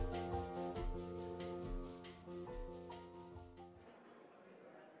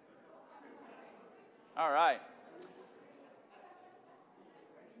All right.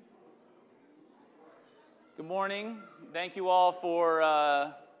 Good morning. Thank you all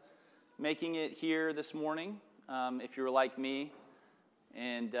for making it here this morning. If you were like me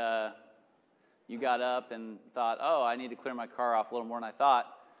and you got up and thought, oh, I need to clear my car off a little more than I thought,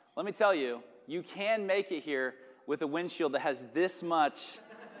 let me tell you, you can make it here with a windshield that has this much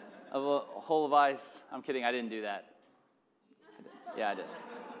of a hole of ice. I'm kidding, I didn't do that. I did.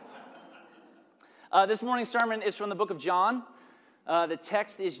 This morning's sermon is from the book of John. The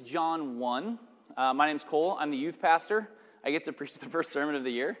text is John 1. My name's Cole. I'm the youth pastor. I get to preach the first sermon of the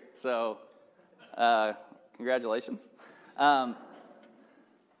year, so congratulations. So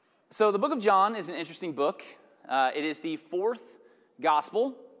the book of John is an interesting book. It is the fourth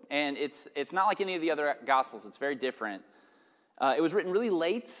gospel, and it's not like any of the other gospels. It's very different. It was written really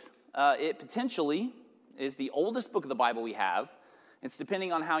late. It potentially is the oldest book of the Bible we have. It's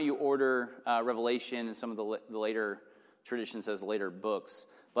depending on how you order Revelation and some of the later tradition says later books.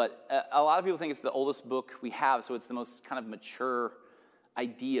 But a lot of people think it's the oldest book we have, so it's the most kind of mature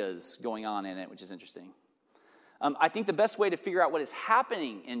ideas going on in it, which is interesting. I think the best way to figure out what is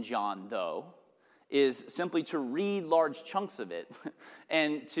happening in John, though, is simply to read large chunks of it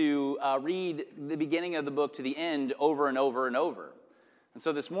and to read the beginning of the book to the end over and over and over. And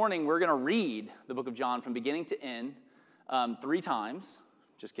so this morning, we're going to read the book of John from beginning to end 3 times.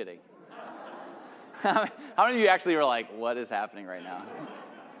 Just kidding. How many of you actually were like, what is happening right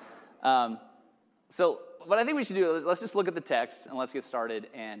now? So what I think we should do is let's just look at the text and let's get started.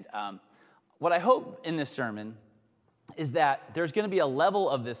 And what I hope in this sermon is that there's going to be a level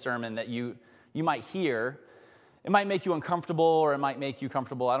of this sermon that you might hear. It might make you uncomfortable or it might make you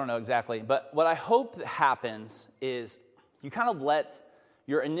comfortable. I don't know exactly. But what I hope happens is you kind of let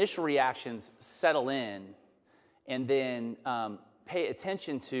your initial reactions settle in and then pay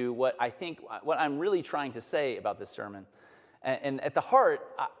attention to what I'm really trying to say about this sermon. And at the heart,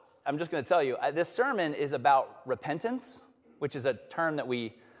 I'm just going to tell you, this sermon is about repentance, which is a term that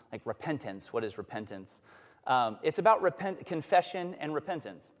we, like repentance. What is repentance? It's about confession and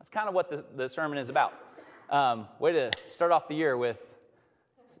repentance. That's kind of what the sermon is about. Way to start off the year with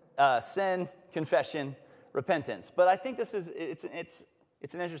sin, confession, repentance. But I think it's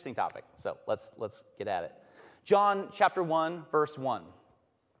an interesting topic. So let's get at it. John chapter 1, verse 1.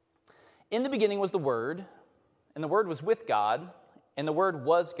 In the beginning was the Word, and the Word was with God, and the Word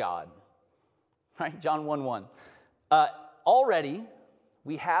was God. Right? John 1:1. Already,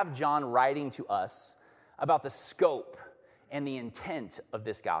 we have John writing to us about the scope and the intent of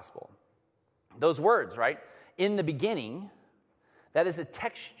this gospel. Those words, right? In the beginning, that is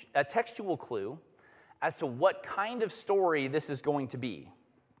a textual clue as to what kind of story this is going to be.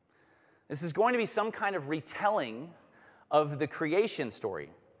 This is going to be some kind of retelling of the creation story.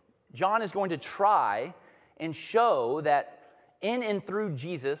 John is going to try and show that in and through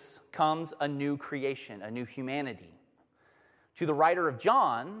Jesus comes a new creation, a new humanity. To the writer of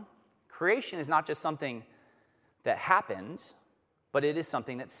John, creation is not just something that happened, but it is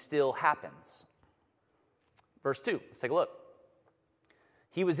something that still happens. Verse 2, let's take a look.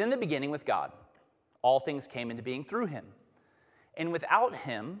 He was in the beginning with God. All things came into being through him. And without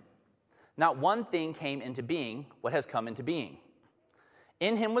him, not one thing came into being, what has come into being.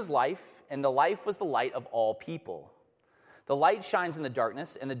 In him was life, and the life was the light of all people. The light shines in the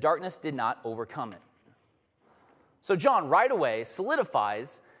darkness, and the darkness did not overcome it. So John right away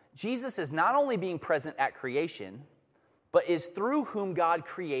solidifies Jesus is not only being present at creation, but is through whom God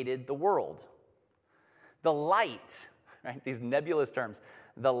created the world. The light, right, these nebulous terms,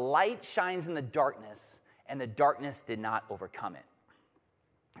 the light shines in the darkness, and the darkness did not overcome it.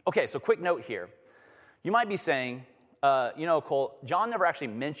 Okay, so quick note here. You might be saying, Cole, John never actually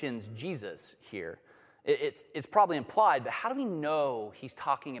mentions Jesus here. It's probably implied, but how do we know he's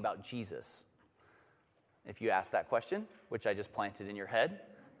talking about Jesus? If you ask that question, which I just planted in your head,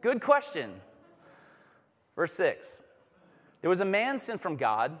 good question. Verse 6. There was a man sent from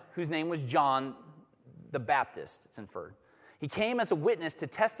God whose name was John the Baptist, it's inferred. He came as a witness to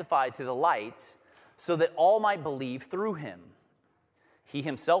testify to the light so that all might believe through him. He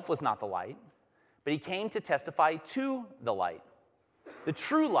himself was not the light, but he came to testify to the light. The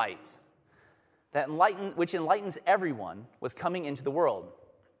true light which enlightens everyone was coming into the world.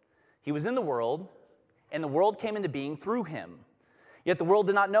 He was in the world, and the world came into being through him. Yet the world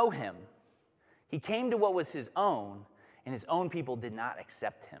did not know him. He came to what was his own, and his own people did not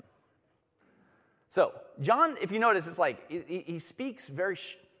accept him. So, John, if you notice, it's like he speaks very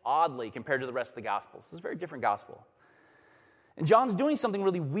oddly compared to the rest of the Gospels. This is a very different gospel. And John's doing something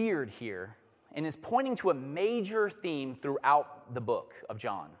really weird here and is pointing to a major theme throughout the book of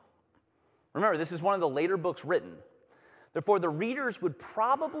John. Remember, this is one of the later books written. Therefore, the readers would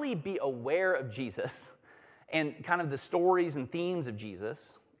probably be aware of Jesus and kind of the stories and themes of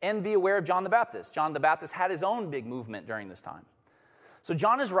Jesus, and be aware of John the Baptist. John the Baptist had his own big movement during this time. So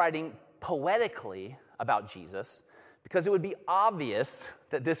John is writing poetically about Jesus because it would be obvious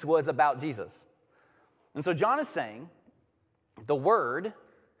that this was about Jesus. And so John is saying the Word,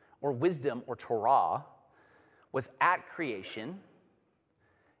 or wisdom, or Torah, was at creation,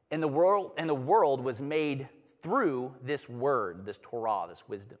 and the world was made through this Word, this Torah, this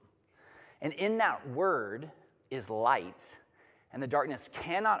wisdom. And in that Word is light, and the darkness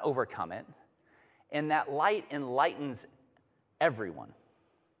cannot overcome it, and that light enlightens everyone.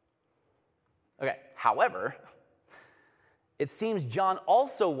 Okay, however, it seems John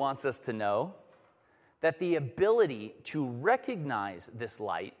also wants us to know that the ability to recognize this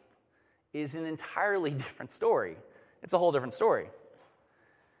light is an entirely different story. It's a whole different story.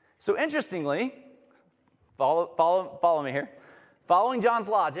 So interestingly, follow me here. Following John's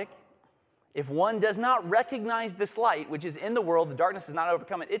logic, if one does not recognize this light, which is in the world, the darkness does not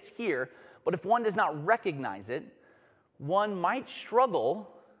overcome it, it's here, but if one does not recognize it, one might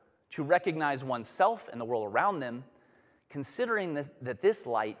struggle to recognize oneself and the world around them, considering that this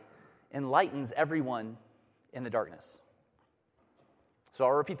light enlightens everyone in the darkness. So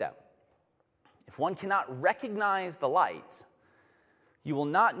I'll repeat that. If one cannot recognize the light, you will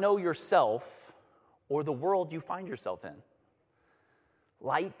not know yourself or the world you find yourself in.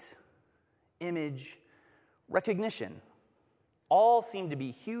 Light, image, recognition, all seem to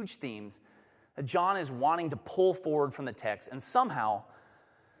be huge themes that John is wanting to pull forward from the text, and somehow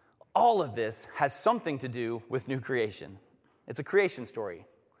all of this has something to do with new creation. It's a creation story,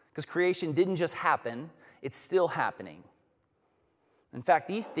 because creation didn't just happen, it's still happening. In fact,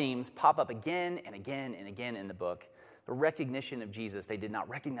 these themes pop up again and again and again in the book. The recognition of Jesus, they did not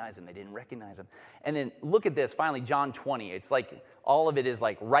recognize him, they didn't recognize him. And then look at this, finally, John 20. It's like all of it is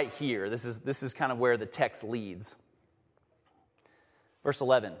like right here. This is kind of where the text leads. Verse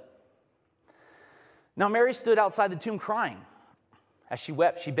 11. Now Mary stood outside the tomb crying. As she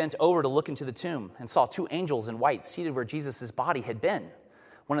wept, she bent over to look into the tomb and saw two angels in white seated where Jesus' body had been,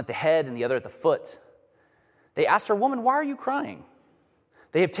 one at the head and the other at the foot. They asked her, "Woman, why are you crying?"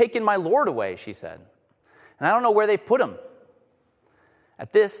 "They have taken my Lord away," she said, "and I don't know where they've put him."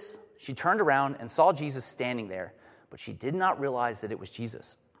 At this, she turned around and saw Jesus standing there, but she did not realize that it was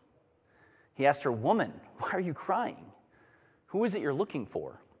Jesus. He asked her, "Woman, why are you crying? Who is it you're looking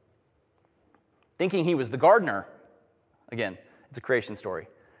for?" Thinking he was the gardener. Again, it's a creation story.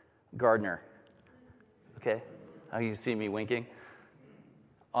 Gardener. Okay? Oh, you see me winking?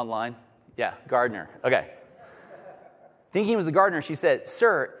 Online? Yeah, gardener. Okay. Thinking he was the gardener, she said,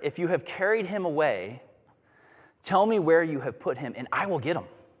 "Sir, if you have carried him away, tell me where you have put him, and I will get him."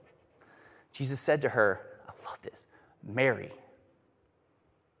 Jesus said to her, I love this, "Mary."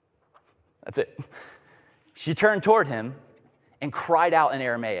 That's it. She turned toward him and cried out in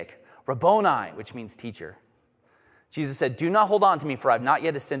Aramaic, "Rabboni," which means teacher. Jesus said, "Do not hold on to me, for I have not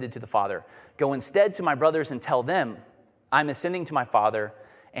yet ascended to the Father. Go instead to my brothers and tell them, I'm ascending to my Father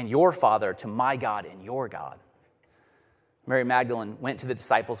and your Father, to my God and your God." Mary Magdalene went to the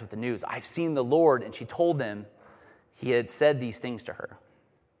disciples with the news, "I've seen the Lord," and she told them he had said these things to her.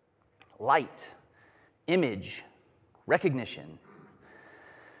 Light, image, recognition.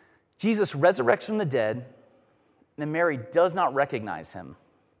 Jesus resurrects from the dead, and Mary does not recognize him.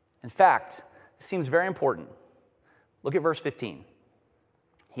 In fact, this seems very important. Look at verse 15.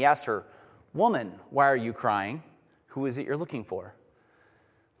 He asked her, "Woman, why are you crying? Who is it you're looking for?"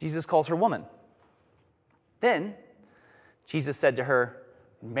 Jesus calls her woman. Then Jesus said to her,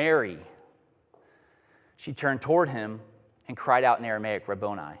 "Mary." She turned toward him and cried out in Aramaic,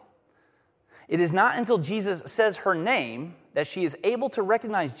 "Rabboni." It is not until Jesus says her name that she is able to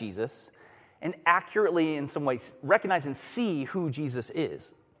recognize Jesus and accurately, in some ways, recognize and see who Jesus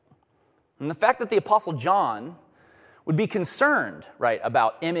is. And the fact that the Apostle John would be concerned, right,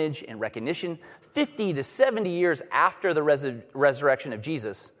 about image and recognition 50 to 70 years after the resurrection of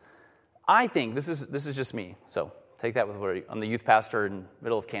Jesus, I think, this is just me, so take that with what I'm the youth pastor in the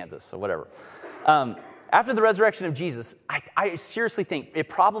middle of Kansas, so whatever. After the resurrection of Jesus, I seriously think it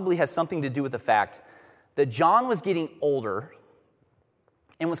probably has something to do with the fact that John was getting older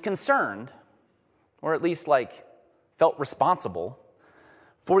and was concerned, or at least felt responsible,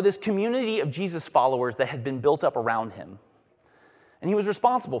 for this community of Jesus followers that had been built up around him. And he was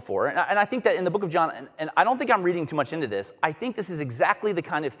responsible for it. And I think that in the book of John, and I don't think I'm reading too much into this, I think this is exactly the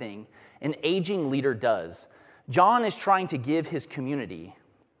kind of thing an aging leader does. John is trying to give his community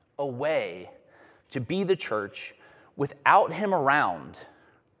a way to be the church without him around,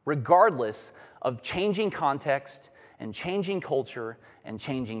 regardless of changing context and changing culture and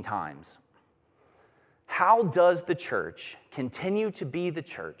changing times. How does the church continue to be the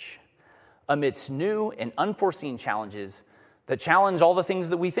church amidst new and unforeseen challenges that challenge all the things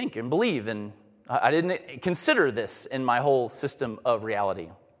that we think and believe? And I didn't consider this in my whole system of reality.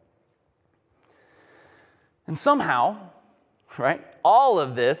 And somehow, right, all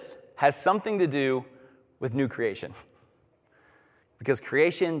of this has something to do with new creation. Because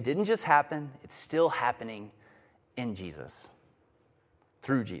creation didn't just happen, it's still happening in Jesus,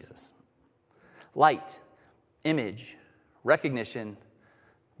 through Jesus. Light, image, recognition,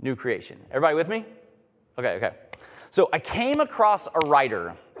 new creation. Everybody with me? Okay. So I came across a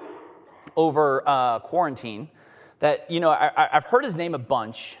writer over quarantine that, I've heard his name a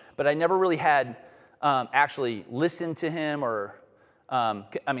bunch, but I never really had actually listened to him or,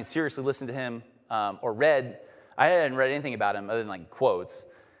 seriously listened to him or read. I hadn't read anything about him other than quotes.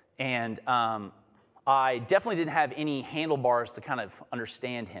 And I definitely didn't have any handlebars to kind of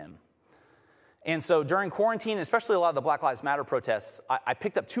understand him. And so during quarantine, especially a lot of the Black Lives Matter protests, I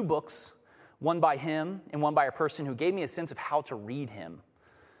picked up 2 books, one by him and one by a person who gave me a sense of how to read him.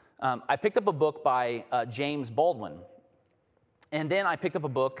 I picked up a book by James Baldwin. And then I picked up a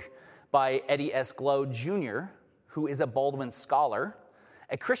book by Eddie S. Gload Jr., who is a Baldwin scholar,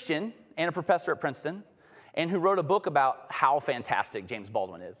 a Christian and a professor at Princeton, and who wrote a book about how fantastic James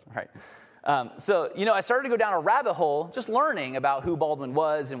Baldwin is, right? So I started to go down a rabbit hole just learning about who Baldwin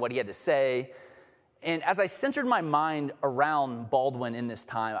was and what he had to say. And as I centered my mind around Baldwin in this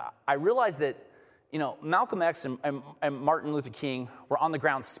time, I realized that, Malcolm X and Martin Luther King were on the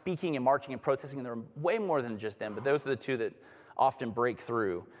ground speaking and marching and protesting, and there were way more than just them, but those are the 2 that often break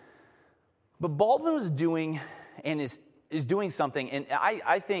through. But Baldwin was doing and is doing something, and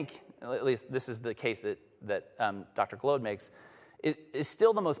I think, at least this is the case that Dr. Gload makes, is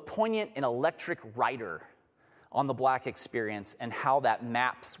still the most poignant and electric writer on the Black experience and how that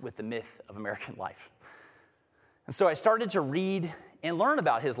maps with the myth of American life. And so I started to read and learn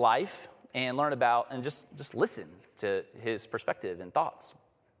about his life and learn about and just listen to his perspective and thoughts.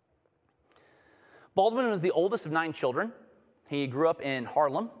 Baldwin was the oldest of 9 children. He grew up in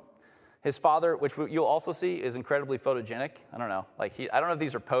Harlem. His father, which you'll also see, is incredibly photogenic. I don't know. I don't know if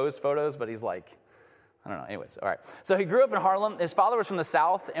these are posed photos, but he's I don't know. Anyways, all right. So he grew up in Harlem. His father was from the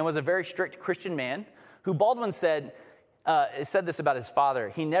South and was a very strict Christian man who Baldwin said this about his father.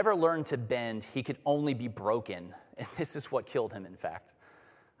 He never learned to bend. He could only be broken. And this is what killed him, in fact.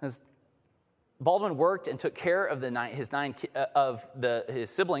 Baldwin worked and took care of his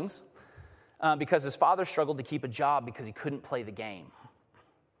siblings because his father struggled to keep a job because he couldn't play the game.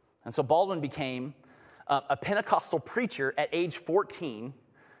 And so Baldwin became a Pentecostal preacher at age 14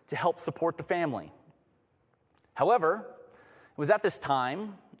 to help support the family. However, it was at this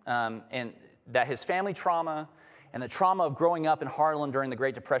time and that his family trauma and the trauma of growing up in Harlem during the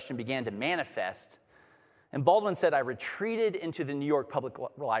Great Depression began to manifest. And Baldwin said, I retreated into the New York Public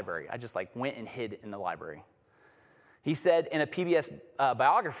Library. I just went and hid in the library. He said in a PBS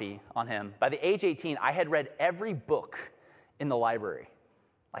biography on him, by the age 18, I had read every book in the library.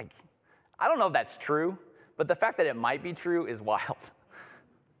 I don't know if that's true, but the fact that it might be true is wild.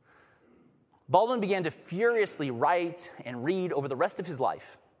 Baldwin began to furiously write and read over the rest of his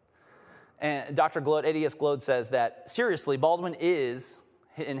life. And Dr. Gload, Eddie S. Gload, says that, seriously, Baldwin is,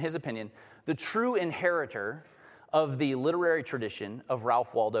 in his opinion, the true inheritor of the literary tradition of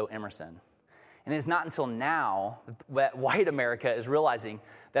Ralph Waldo Emerson. And it is not until now that white America is realizing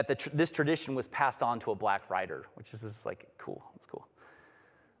that this tradition was passed on to a Black writer, which is just cool. It's cool.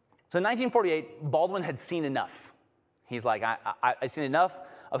 So in 1948, Baldwin had seen enough. He's I've seen enough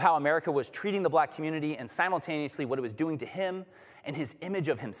of how America was treating the Black community and simultaneously what it was doing to him and his image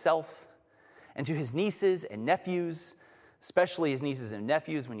of himself, and to his nieces and nephews, especially his nieces and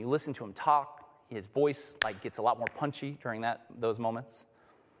nephews. When you listen to him talk, his voice gets a lot more punchy during those moments.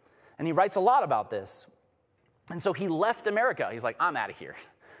 And he writes a lot about this. And so he left America. He's I'm out of here,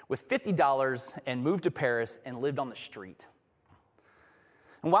 with $50 and moved to Paris and lived on the street.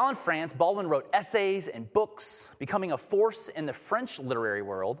 And while in France, Baldwin wrote essays and books, becoming a force in the French literary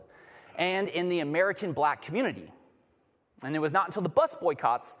world and in the American Black community. And it was not until the bus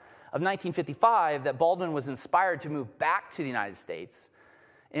boycotts of 1955 that Baldwin was inspired to move back to the United States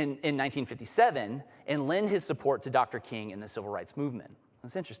in 1957 and lend his support to Dr. King in the civil rights movement.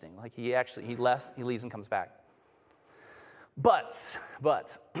 It's interesting. He leaves and comes back. But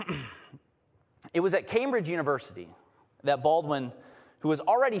it was at Cambridge University that Baldwin, who was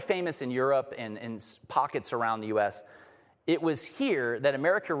already famous in Europe and in pockets around the U.S., it was here that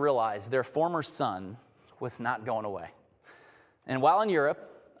America realized their former son was not going away. And while in Europe,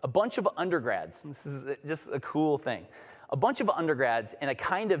 a bunch of undergrads, this is just a cool thing, a bunch of undergrads in a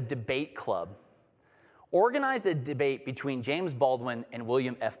kind of debate club organized a debate between James Baldwin and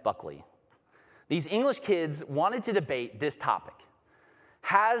William F. Buckley. These English kids wanted to debate this topic.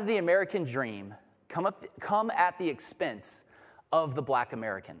 Has the American dream come at the expense of the black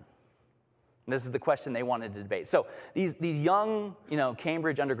American? And this is the question they wanted to debate. So these young,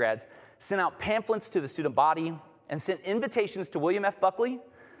 Cambridge undergrads sent out pamphlets to the student body and sent invitations to William F. Buckley,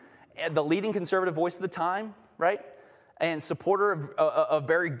 the leading conservative voice of the time, right? And supporter of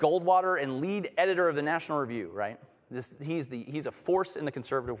Barry Goldwater and lead editor of the National Review, right? He's a force in the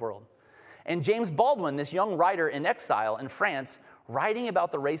conservative world. And James Baldwin, this young writer in exile in France, writing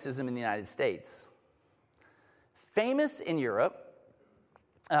about the racism in the United States. Famous in Europe,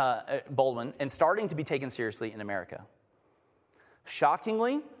 Baldwin, and starting to be taken seriously in America.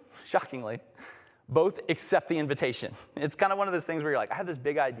 Shockingly, both accept the invitation. It's kind of one of those things where you're like, I have this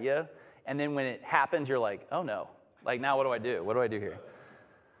big idea, and then when it happens, you're like, oh no. Like, now what do I do? What do I do here?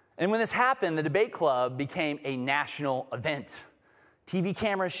 And when this happened, the debate club became a national event. TV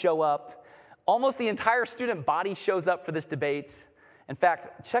cameras show up. Almost the entire student body shows up for this debate. In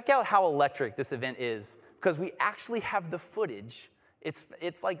fact, check out how electric this event is, because we actually have the footage. It's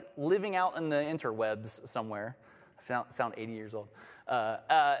like living out in the interwebs somewhere. I sound 80 years old.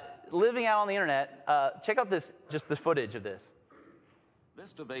 Living out on the internet. Check out just the footage of this.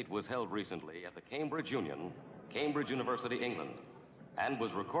 This debate was held recently at the Cambridge Union, Cambridge University, England, and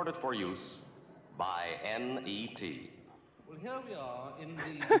was recorded for use by NET. Well, here we are in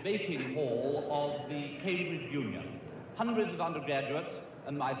the debating hall of the Cambridge Union. Hundreds of undergraduates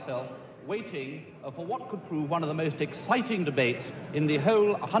and myself waiting for what could prove one of the most exciting debates in the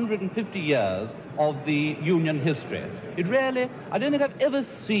whole 150 years of the Union history. I don't think I've ever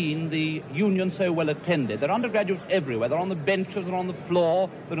seen the Union so well attended. There are undergraduates everywhere. They're on the benches, they're on the floor,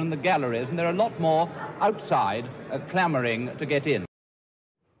 they're in the galleries, and there are a lot more outside clamoring to get in.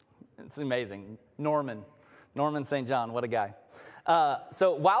 It's amazing. Norman St. John, what a guy.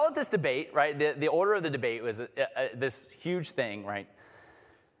 So while at this debate, right, the order of the debate was this huge thing, right?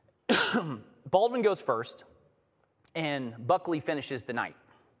 Baldwin goes first, and Buckley finishes the night.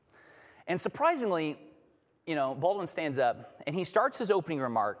 And surprisingly, Baldwin stands up, and he starts his opening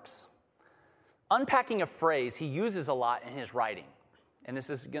remarks unpacking a phrase he uses a lot in his writing. And this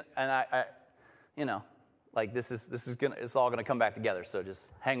is, it's all gonna come back together. So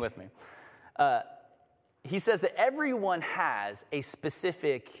just hang with me. He says that everyone has a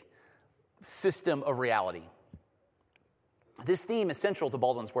specific system of reality. This theme is central to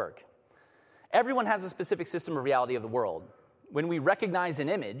Baldwin's work. Everyone has a specific system of reality of the world. When we recognize an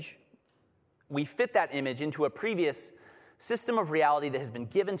image, we fit that image into a previous system of reality that has been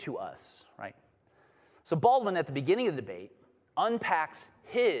given to us, right? So Baldwin, at the beginning of the debate, unpacks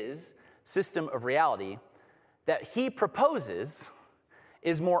his system of reality that he proposes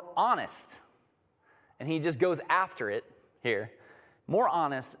is more honest, and he just goes after it here, more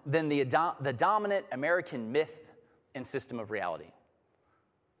honest than the dominant American myth and system of reality.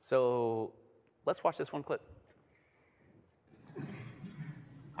 So let's watch this one clip.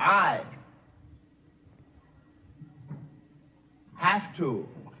 I have to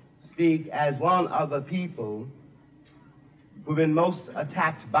speak as one of the people who've been most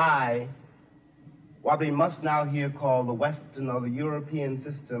attacked by what we must now here call the Western or the European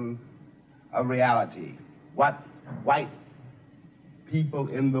system of reality. What white people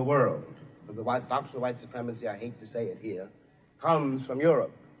in the world, the doctrine of white supremacy, I hate to say it here, comes from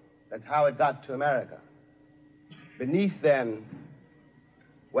Europe. That's how it got to America. Beneath, then,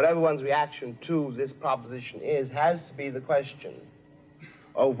 whatever one's reaction to this proposition is, has to be the question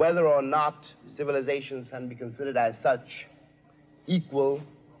of whether or not civilizations can be considered as such equal,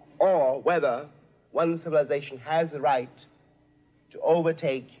 or whether one civilization has the right to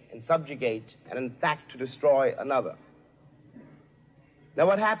overtake and subjugate and, in fact, to destroy another. Now,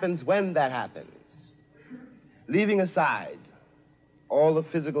 what happens when that happens? Leaving aside all the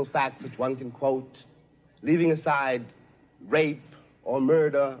physical facts which one can quote, leaving aside rape or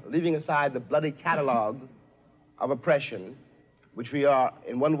murder, leaving aside the bloody catalog of oppression, which we are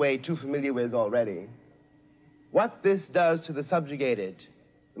in one way too familiar with already, what this does to the subjugated,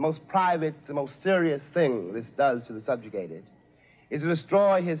 the most private, the most serious thing this does to the subjugated, is to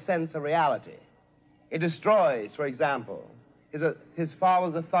destroy his sense of reality. It destroys, for example, his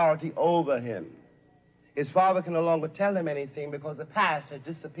father's authority over him. His father can no longer tell him anything because the past has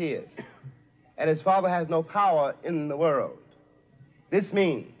disappeared, and his father has no power in the world. This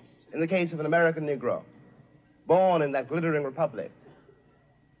means, in the case of an American Negro, born in that glittering republic,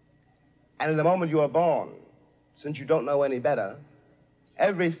 and in the moment you are born, since you don't know any better,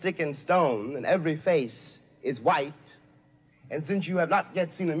 every stick and stone and every face is white, and since you have not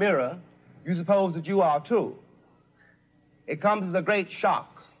yet seen a mirror, you suppose that you are too. It comes as a great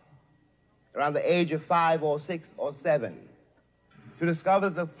shock around the age of 5 or 6 or 7 to discover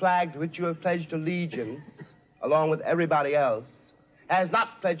that the flag to which you have pledged allegiance, along with everybody else, has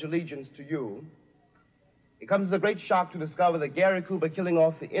not pledged allegiance to you. It comes as a great shock to discover that Gary Cooper killing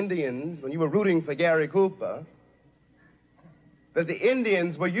off the Indians when you were rooting for Gary Cooper, that the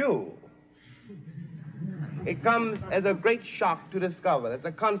Indians were you. It comes as a great shock to discover that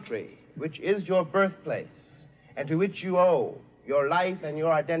the country, which is your birthplace, and to which you owe your life and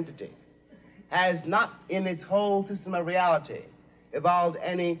your identity, has not in its whole system of reality evolved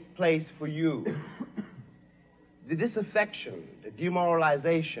any place for you. The disaffection, the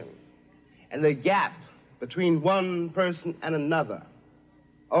demoralization, and the gap between one person and another,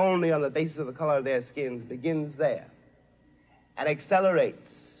 only on the basis of the color of their skins, begins there and accelerates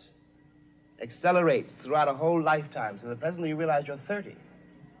throughout a whole lifetime, so that presently you realize you're 30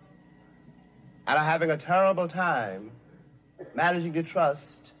 and are having a terrible time managing to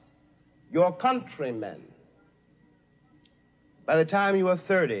trust your countrymen. By the time you are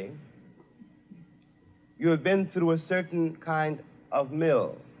 30, you have been through a certain kind of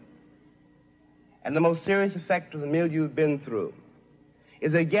mill. And the most serious effect of the mill you've been through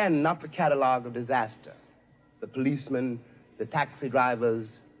is, again, not the catalog of disaster. The policemen, the taxi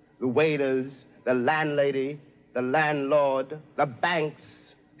drivers, the waiters, the landlady, the landlord, the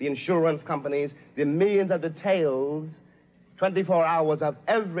banks, the insurance companies, the millions of details, 24 hours of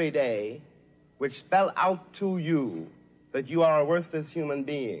every day, which spell out to you that you are a worthless human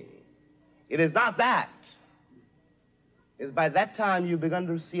being. It is not that. It is by that time you've begun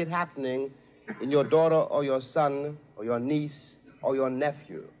to see it happening in your daughter or your son or your niece or your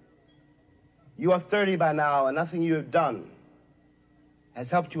nephew. You are 30 by now, and nothing you have done has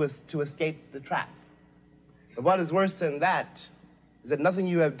helped you to escape the trap. But what is worse than that is that nothing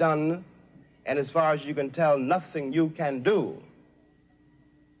you have done, and as far as you can tell, nothing you can do,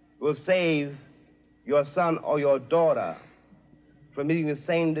 will save your son or your daughter from meeting the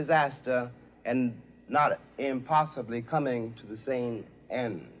same disaster and not impossibly coming to the same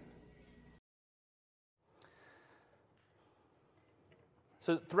end.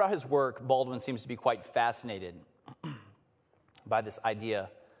 So throughout his work, Baldwin seems to be quite fascinated by this idea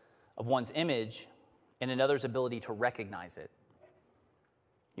of one's image and another's ability to recognize it.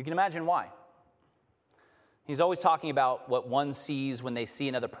 You can imagine why. He's always talking about what one sees when they see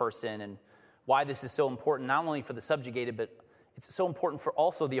another person and why this is so important, not only for the subjugated, but it's so important for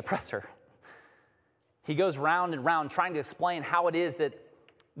also the oppressor. He goes round and round trying to explain how it is that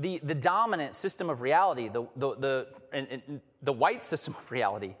the dominant system of reality, the white system of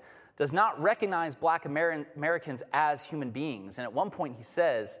reality, does not recognize black Americans as human beings. And at one point he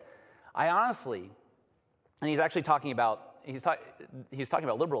says, I honestly, and he's actually talking about, he's talking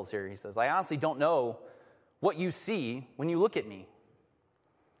about liberals here. He says, I honestly don't know what you see when you look at me.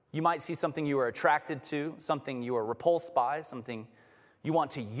 You might see something you are attracted to, something you are repulsed by, something you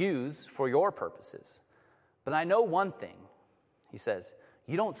want to use for your purposes. But I know one thing, he says,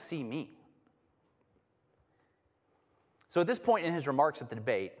 you don't see me. So at this point in his remarks at the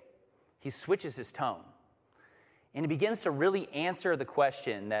debate, he switches his tone. And he begins to really answer the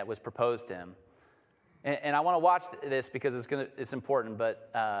question that was proposed to him. And I want to watch this because it's important, but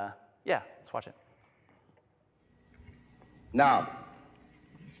yeah, let's watch it. Now,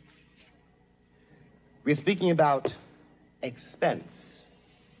 we're speaking about expense.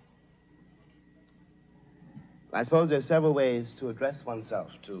 I suppose there are several ways to address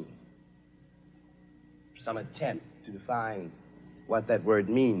oneself to some attempt to define what that word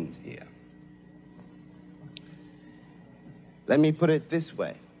means here. Let me put it this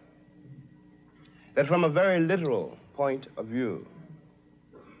way, that from a very literal point of view,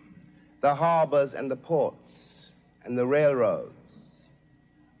 the harbors and the ports and the railroads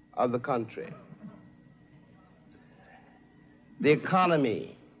of the country, the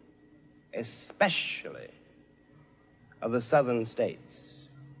economy, especially of the southern states,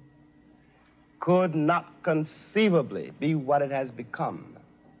 could not conceivably be what it has become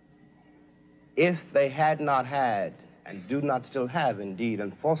if they had not had, and do not still have indeed,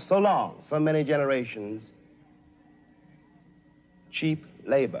 and for so long, so many generations, cheap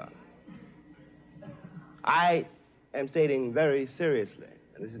labor. I am stating very seriously,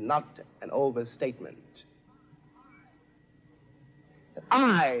 and this is not an overstatement, that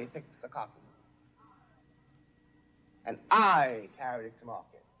I picked the cotton, and I carried it to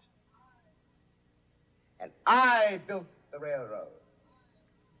market, and I built the railroads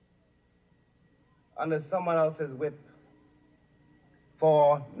under someone else's whip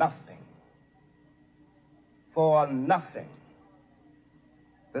for nothing. For nothing.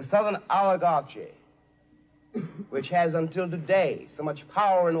 The Southern oligarchy, which has until today so much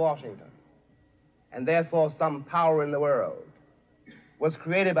power in Washington, and therefore some power in the world, was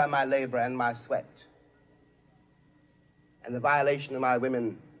created by my labor and my sweat, and the violation of my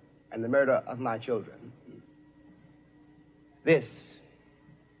women and the murder of my children. This,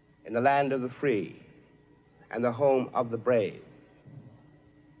 in the land of the free and the home of the brave.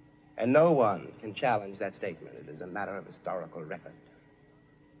 And no one can challenge that statement. It is a matter of historical record.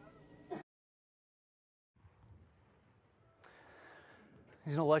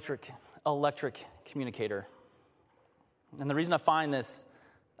 He's an electric communicator. And the reason I find this,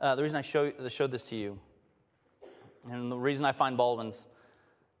 the reason I showed this to you, and the reason I find Baldwin's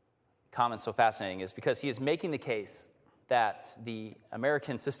comments so fascinating is because he is making the case that the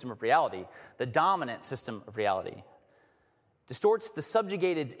American system of reality, the dominant system of reality, distorts the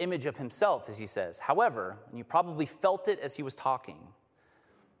subjugated's image of himself, as he says. However, and you probably felt it as he was talking,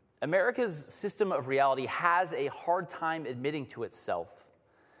 America's system of reality has a hard time admitting to itself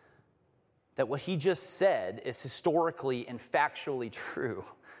that what he just said is historically and factually true.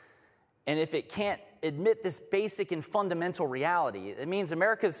 And if it can't admit this basic and fundamental reality, it means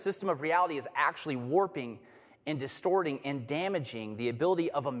America's system of reality is actually warping and distorting and damaging the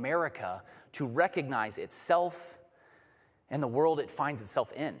ability of America to recognize itself and the world it finds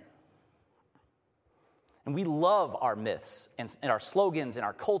itself in. And we love our myths and our slogans and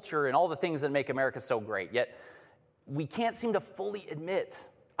our culture and all the things that make America so great, yet we can't seem to fully admit,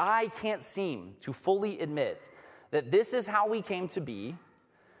 I can't seem to fully admit that this is how we came to be.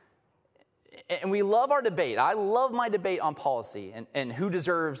 And we love our debate. I love my debate on policy and who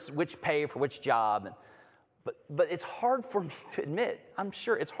deserves which pay for which job. But it's hard for me to admit, I'm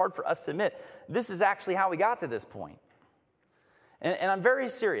sure it's hard for us to admit, this is actually how we got to this point. And I'm very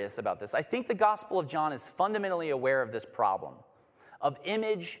serious about this. I think the Gospel of John is fundamentally aware of this problem, of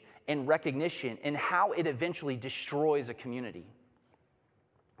image and recognition and how it eventually destroys a community.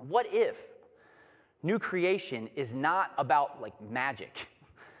 What if new creation is not about like magic?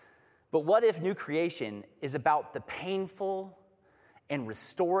 But what if new creation is about the painful and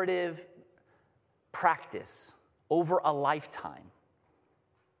restorative practice over a lifetime?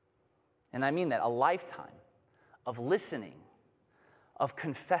 And I mean that, a lifetime of listening, of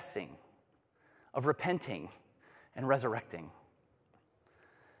confessing, of repenting, and resurrecting.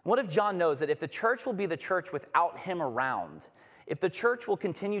 What if John knows that if the church will be the church without him around, if the church will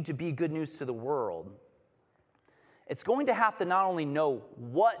continue to be good news to the world, it's going to have to not only know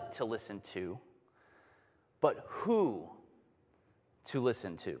what to listen to, but who to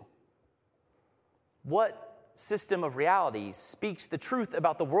listen to. What system of reality speaks the truth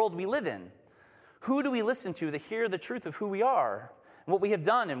about the world we live in? Who do we listen to hear the truth of who we are, and what we have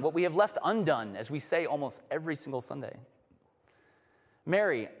done, and what we have left undone, as we say almost every single Sunday?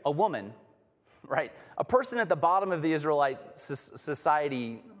 Mary, a woman, right? A person at the bottom of the Israelite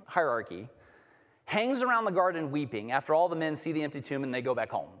society hierarchy, hangs around the garden weeping after all the men see the empty tomb and they go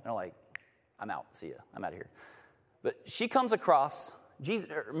back home. They're like, I'm out, see ya, I'm out of here. But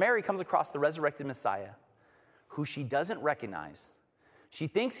Mary comes across the resurrected Messiah, who she doesn't recognize. She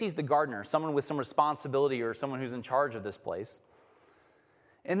thinks he's the gardener, someone with some responsibility or someone who's in charge of this place.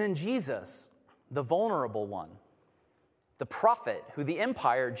 And then Jesus, the vulnerable one, the prophet who the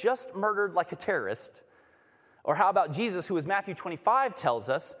empire just murdered like a terrorist, or how about Jesus, who, as Matthew 25 tells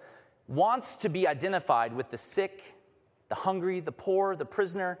us, wants to be identified with the sick, the hungry, the poor, the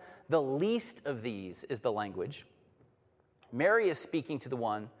prisoner. The least of these is the language. Mary is speaking to the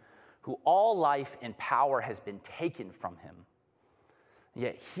one who all life and power has been taken from him.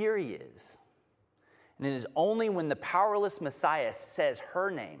 Yet here he is. And it is only when the powerless Messiah says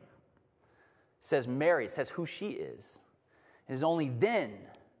her name, says Mary, says who she is, it is only then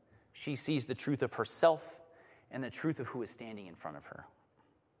she sees the truth of herself and the truth of who is standing in front of her.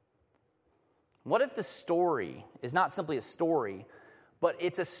 What if the story is not simply a story, but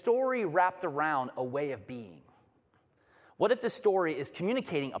it's a story wrapped around a way of being? What if the story is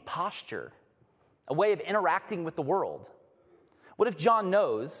communicating a posture, a way of interacting with the world? What if John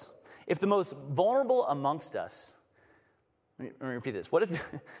knows, if the most vulnerable amongst us, let me repeat this, what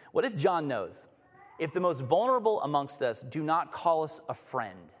if John knows, if the most vulnerable amongst us do not call us a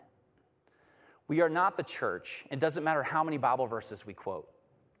friend, we are not the church. It doesn't matter how many Bible verses we quote.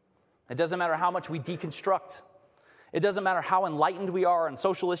 It doesn't matter how much we deconstruct. It doesn't matter how enlightened we are on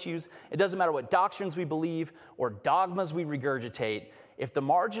social issues. It doesn't matter what doctrines we believe or dogmas we regurgitate. If the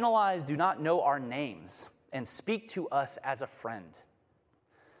marginalized do not know our names and speak to us as a friend,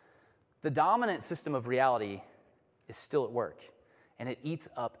 the dominant system of reality is still at work, and it eats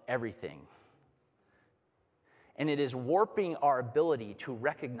up everything. And it is warping our ability to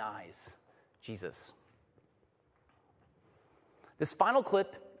recognize Jesus. This final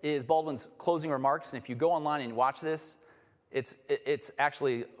clip is Baldwin's closing remarks, and if you go online and watch this, it's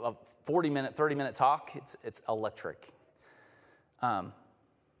actually a 30-minute talk. It's electric. But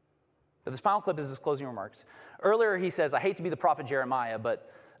this final clip is his closing remarks. Earlier he says, I hate to be the prophet Jeremiah,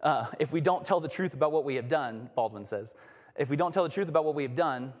 but if we don't tell the truth about what we have done, Baldwin says, if we don't tell the truth about what we have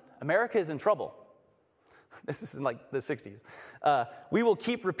done, America is in trouble. This is in like the 60s. We will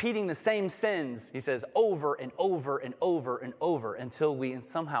keep repeating the same sins, he says, over and over and over and over until we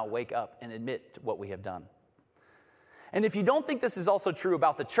somehow wake up and admit what we have done. And if you don't think this is also true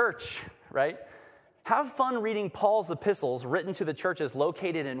about the church, right? Have fun reading Paul's epistles written to the churches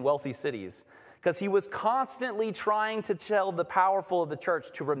located in wealthy cities, because he was constantly trying to tell the powerful of the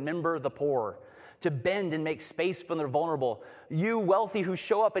church to remember the poor, to bend and make space for the vulnerable. You wealthy who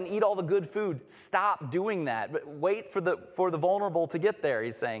show up and eat all the good food, stop doing that. But wait for the vulnerable to get there,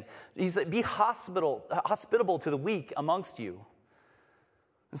 he's saying. He's like, be hospitable to the weak amongst you.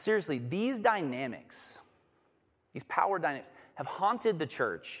 And seriously, these dynamics, these power dynamics, have haunted the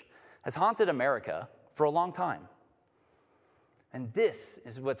church, has haunted America for a long time. And this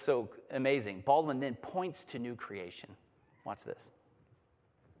is what's so amazing. Baldwin then points to new creation. Watch this.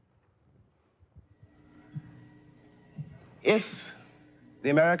 If the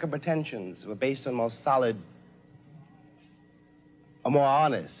American pretensions were based on more solid, a more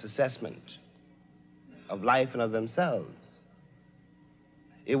honest assessment of life and of themselves,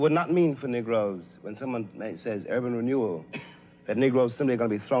 it would not mean for Negroes, when someone says urban renewal, that Negroes simply are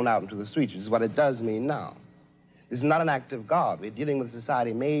going to be thrown out into the streets, which is what it does mean now. This is not an act of God. We're dealing with a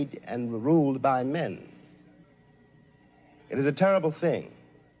society made and ruled by men. It is a terrible thing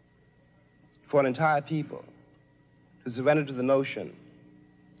for an entire people to surrender to the notion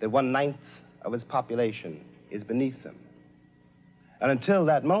that 1/9 of its population is beneath them. And until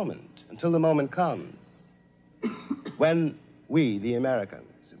that moment, until the moment comes when we, the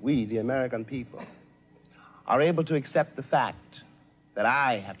American people, are able to accept the fact that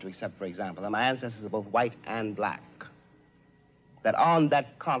I have to accept, for example, that my ancestors are both white and black, that on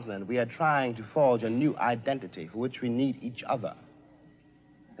that continent we are trying to forge a new identity for which we need each other,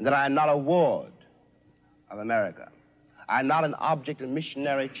 and that I am not a ward of America. I am not an object of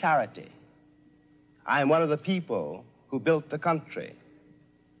missionary charity. I am one of the people who built the country.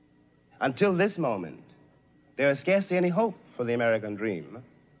 Until this moment, there is scarcely any hope for the American dream,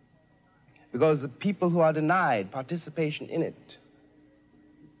 because the people who are denied participation in it,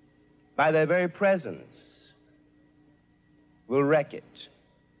 by their very presence, will wreck it.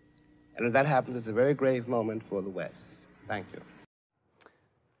 And if that happens, it's a very grave moment for the West. Thank you.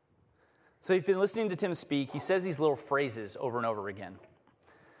 So if you've been listening to Tim speak, he says these little phrases over and over again.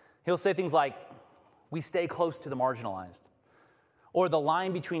 He'll say things like, we stay close to the marginalized, or the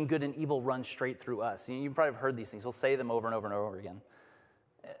line between good and evil runs straight through us. You've probably heard these things. He'll say them over and over and over again.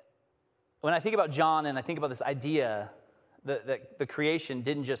 When I think about John and I think about this idea that the creation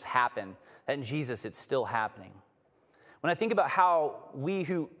didn't just happen, that in Jesus it's still happening. When I think about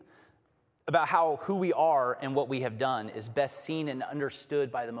who we are and what we have done is best seen and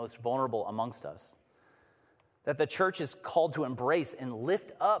understood by the most vulnerable amongst us, that the church is called to embrace and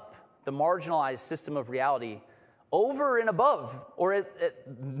lift up the marginalized system of reality over and above, or at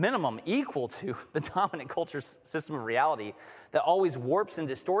minimum equal to, the dominant culture system of reality that always warps and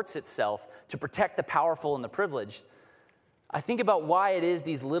distorts itself to protect the powerful and the privileged. I think about why it is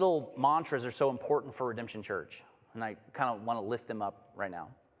these little mantras are so important for Redemption Church, and I kind of want to lift them up right now.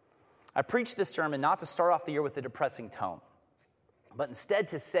 I preached this sermon not to start off the year with a depressing tone, but instead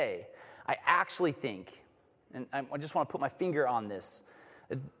to say, I actually think, and I just want to put my finger on this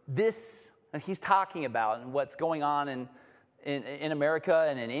that he's talking about and what's going on in America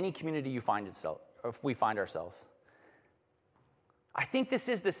and in any community you find itself, or if we find ourselves. I think this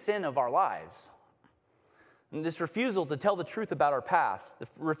is the sin of our lives. And this refusal to tell the truth about our past, the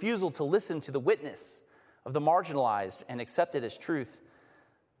refusal to listen to the witness of the marginalized and accept it as truth.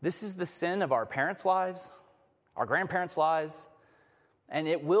 This is the sin of our parents' lives, our grandparents' lives, and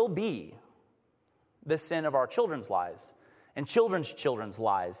it will be the sin of our children's lives and children's children's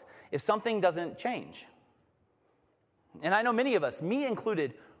lives if something doesn't change. And I know many of us, me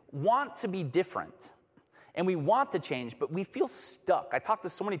included, want to be different. And we want to change, but we feel stuck. I talk to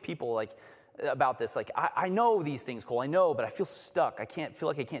so many people about this. I know these things, Cole. I know, but I feel stuck. I feel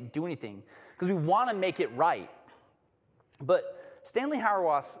like I can't do anything because we want to make it right. But Stanley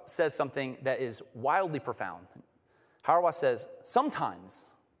Hauerwas says something that is wildly profound. Hauerwas says, sometimes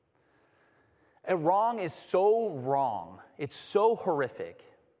And wrong is so wrong. It's so horrific.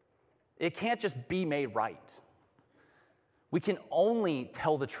 It can't just be made right. We can only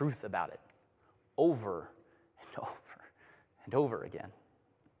tell the truth about it over and over and over again.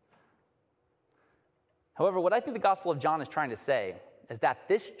 However, what I think the Gospel of John is trying to say is that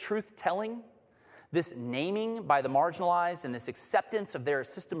this truth-telling, this naming by the marginalized, and this acceptance of their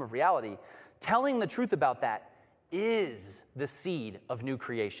system of reality, telling the truth about that is the seed of new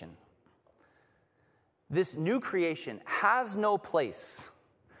creation. This new creation has no place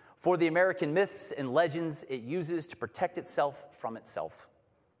for the American myths and legends it uses to protect itself from itself.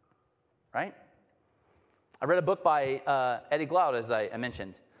 Right? I read a book by Eddie Glaude, as I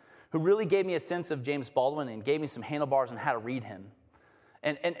mentioned, who really gave me a sense of James Baldwin and gave me some handlebars on how to read him.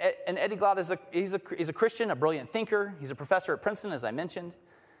 And Eddie Glaude is a Christian, a brilliant thinker. He's a professor at Princeton, as I mentioned,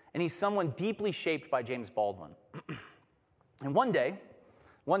 and he's someone deeply shaped by James Baldwin. And one day,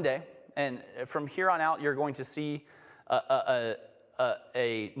 and from here on out, you're going to see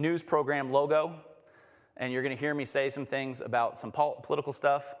a news program logo, and you're going to hear me say some things about some political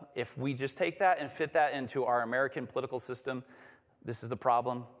stuff. If we just take that and fit that into our American political system, this is the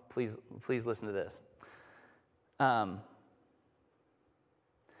problem. Please listen to this. And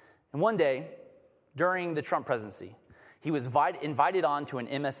one day, during the Trump presidency, he was invited on to an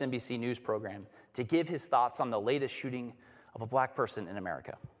MSNBC news program to give his thoughts on the latest shooting of a black person in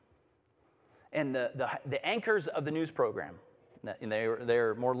America. And the anchors of the news program, and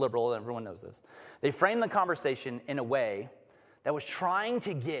they're more liberal, everyone knows this, they framed the conversation in a way that was trying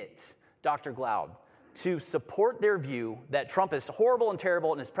to get Dr. Glaude to support their view that Trump is horrible and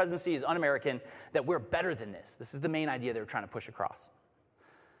terrible and his presidency is un-American, that we're better than this. This is the main idea they were trying to push across.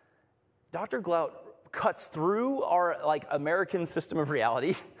 Dr. Glaude cuts through our American system of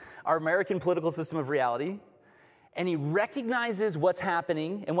reality, our American political system of reality, and he recognizes what's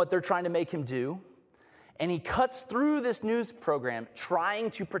happening and what they're trying to make him do, and he cuts through this news program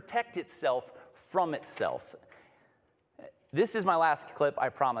trying to protect itself from itself. This is my last clip, I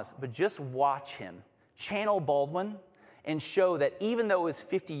promise, but just watch him channel Baldwin and show that even though it was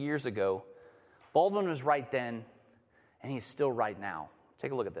 50 years ago, Baldwin was right then, and he's still right now.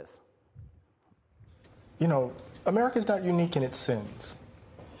 Take a look at this. You know, America's not unique in its sins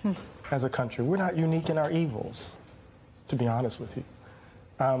as a country. We're not unique in our evils, to be honest with you.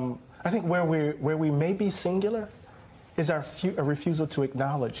 I think where we may be singular is our refusal to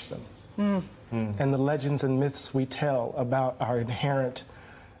acknowledge them and the legends and myths we tell about our inherent,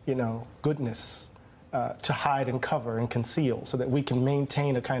 goodness to hide and cover and conceal so that we can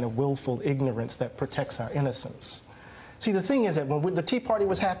maintain a kind of willful ignorance that protects our innocence. See, the thing is that when the Tea Party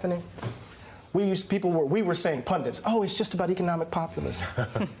was happening, we were saying, pundits, oh, it's just about economic populism.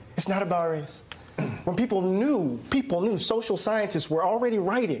 It's not about race. When people knew, social scientists were already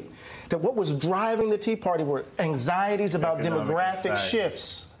writing that what was driving the Tea Party were anxieties about demographic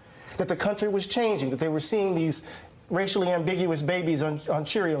shifts, that the country was changing, that they were seeing these racially ambiguous babies on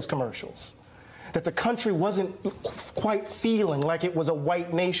Cheerios commercials, that the country wasn't quite feeling like it was a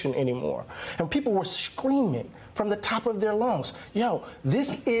white nation anymore. And people were screaming from the top of their lungs, yo,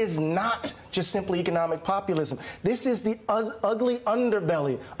 this is not just simply economic populism. This is the ugly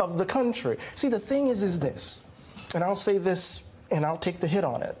underbelly of the country. See, the thing is this, and I'll say this and I'll take the hit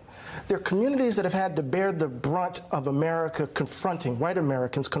on it. There are communities that have had to bear the brunt of America confronting, white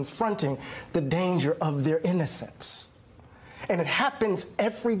Americans confronting the danger of their innocence. And it happens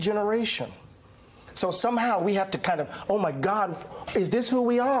every generation. So somehow we have to kind of, oh my God, is this who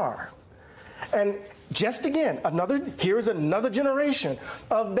we are? And just again, here's another generation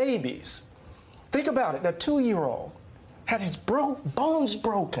of babies. Think about it, that 2-year-old had his bones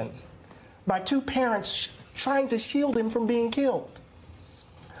broken by 2 parents trying to shield him from being killed.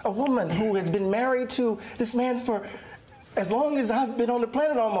 A woman who has been married to this man for as long as I've been on the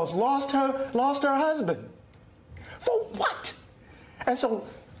planet almost, lost her husband. For what? And so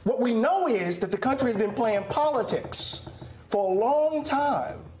what we know is that the country has been playing politics for a long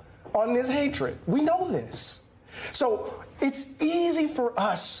time on this hatred. We know this. So it's easy for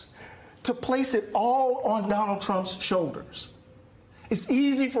us to place it all on Donald Trump's shoulders. It's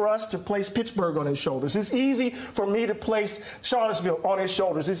easy for us to place Pittsburgh on his shoulders. It's easy for me to place Charlottesville on his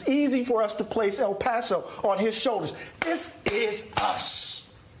shoulders. It's easy for us to place El Paso on his shoulders. This is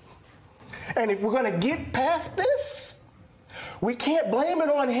us. And if we're going to get past this, we can't blame it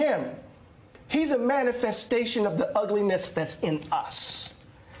on him. He's a manifestation of the ugliness that's in us.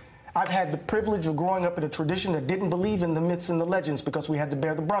 I've had the privilege of growing up in a tradition that didn't believe in the myths and the legends because we had to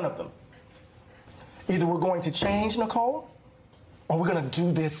bear the brunt of them. Either we're going to change, Nicole, or we're going to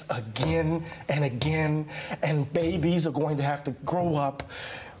do this again and again, and babies are going to have to grow up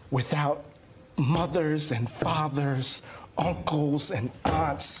without mothers and fathers, uncles and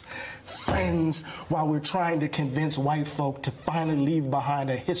aunts, friends, while we're trying to convince white folk to finally leave behind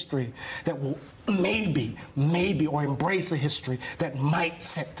a history that will maybe, or embrace a history that might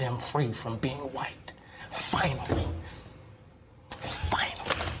set them free from being white. Finally.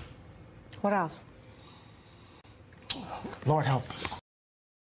 What else? Lord, help us.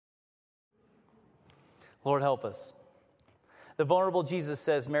 Lord, help us. The vulnerable Jesus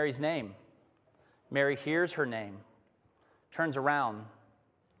says Mary's name. Mary hears her name, turns around,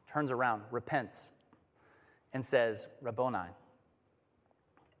 repents, and says, Rabboni.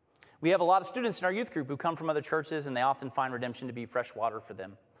 We have a lot of students in our youth group who come from other churches, and they often find redemption to be fresh water for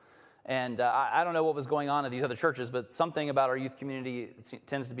them. And I don't know what was going on at these other churches, but something about our youth community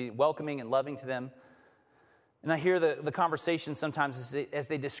tends to be welcoming and loving to them. And I hear the conversation sometimes as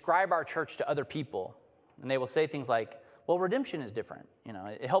they describe our church to other people. And they will say things like, well, redemption is different. You know,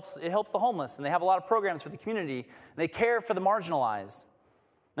 it helps the homeless, and they have a lot of programs for the community, and they care for the marginalized.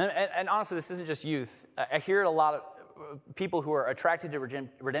 And honestly, this isn't just youth. I hear it a lot of people who are attracted to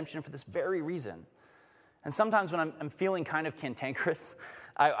redemption for this very reason. And sometimes when I'm feeling kind of cantankerous,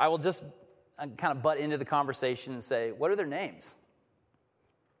 I will just kind of butt into the conversation and say, what are their names?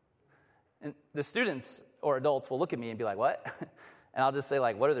 And the students or adults will look at me and be like, what? And I'll just say,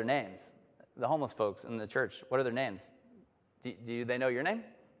 like, what are their names? The homeless folks in the church, what are their names? Do they know your name?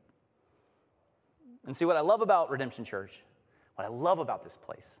 And see, what I love about Redemption Church, what I love about this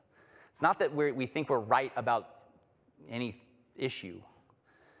place, it's not that we think we're right about any issue.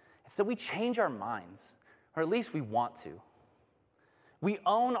 It's that we change our minds, or at least we want to. We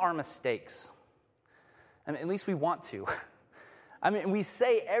own our mistakes. I mean, at least we want to. I mean, we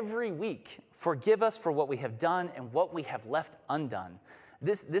say every week, forgive us for what we have done and what we have left undone.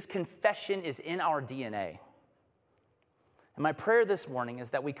 This confession is in our DNA. And my prayer this morning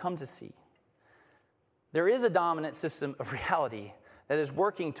is that we come to see there is a dominant system of reality that is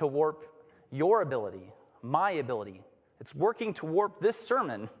working to warp your ability, my ability. It's working to warp this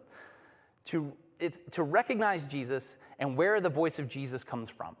sermon to recognize Jesus and where the voice of Jesus comes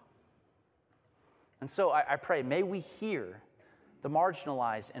from. And so I pray, may we hear the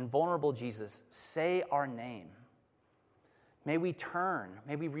marginalized and vulnerable Jesus say our name. May we turn,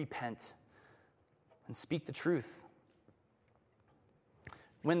 may we repent and speak the truth.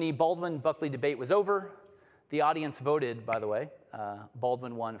 When the Baldwin-Buckley debate was over, the audience voted, by the way.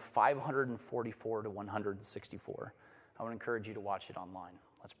 Baldwin won 544 to 164. I would encourage you to watch it online.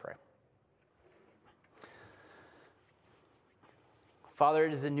 Let's pray. Father,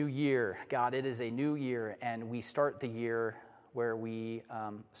 it is a new year. God, it is a new year, and we start the year where we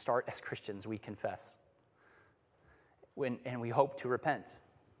start as Christians. We confess. And we hope to repent.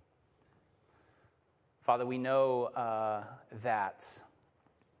 Father, we know that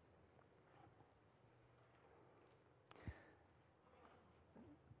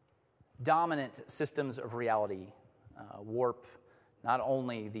dominant systems of reality warp not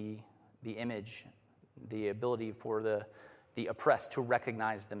only the image, the ability for the oppressed to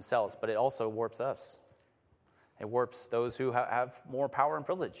recognize themselves, but it also warps us. It warps those who have more power and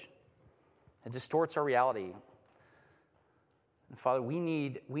privilege. It distorts our reality. And Father, we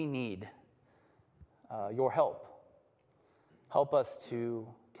need your help. Help us to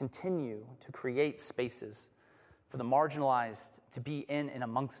continue to create spaces for the marginalized to be in and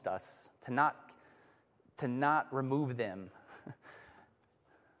amongst us, to not remove them,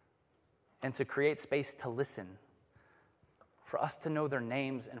 and to create space to listen, for us to know their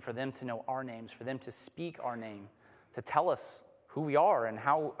names and for them to know our names, for them to speak our name, to tell us who we are and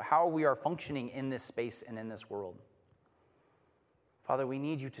how we are functioning in this space and in this world. Father, we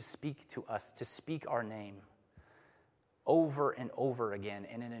need you to speak to us, to speak our name over and over again.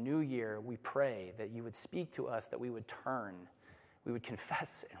 And in a new year, we pray that you would speak to us, that we would turn, we would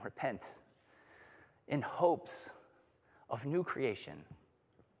confess and repent in hopes of new creation,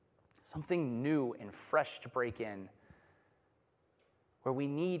 something new and fresh to break in, where we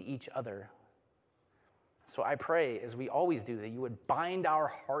need each other. So I pray, as we always do, that you would bind our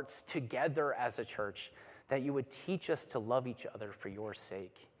hearts together as a church, that you would teach us to love each other for your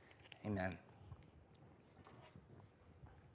sake. Amen.